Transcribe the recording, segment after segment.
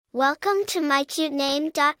Welcome to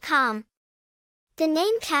mycutename.com. The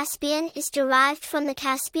name Caspian is derived from the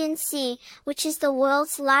Caspian Sea, which is the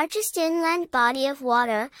world's largest inland body of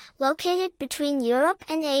water, located between Europe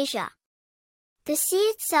and Asia. The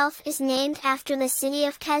sea itself is named after the city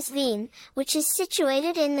of Caspian, which is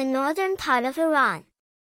situated in the northern part of Iran.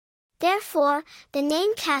 Therefore, the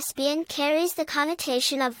name Caspian carries the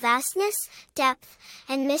connotation of vastness, depth,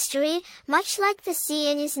 and mystery, much like the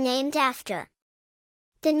sea it is named after.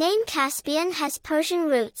 The name Caspian has Persian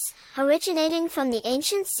roots, originating from the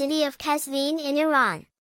ancient city of Caspian in Iran.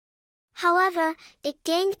 However, it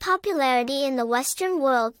gained popularity in the Western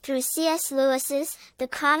world through C.S. Lewis's The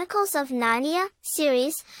Chronicles of Narnia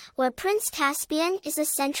series, where Prince Caspian is a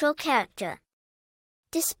central character.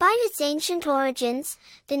 Despite its ancient origins,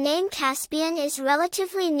 the name Caspian is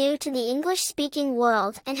relatively new to the English-speaking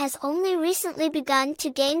world and has only recently begun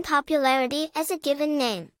to gain popularity as a given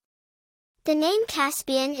name. The name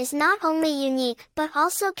Caspian is not only unique but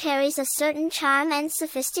also carries a certain charm and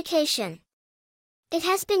sophistication. It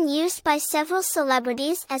has been used by several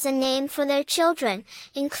celebrities as a name for their children,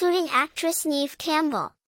 including actress Neve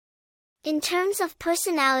Campbell. In terms of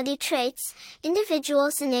personality traits,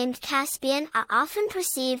 individuals named Caspian are often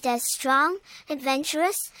perceived as strong,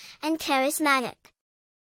 adventurous, and charismatic.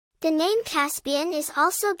 The name Caspian is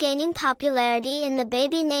also gaining popularity in the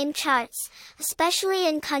baby name charts, especially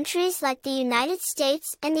in countries like the United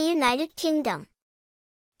States and the United Kingdom.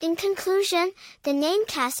 In conclusion, the name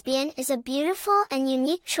Caspian is a beautiful and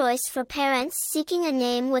unique choice for parents seeking a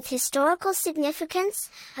name with historical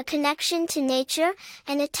significance, a connection to nature,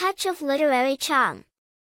 and a touch of literary charm.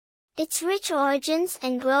 Its rich origins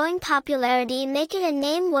and growing popularity make it a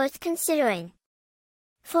name worth considering.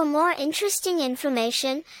 For more interesting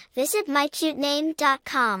information, visit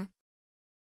mycutename.com.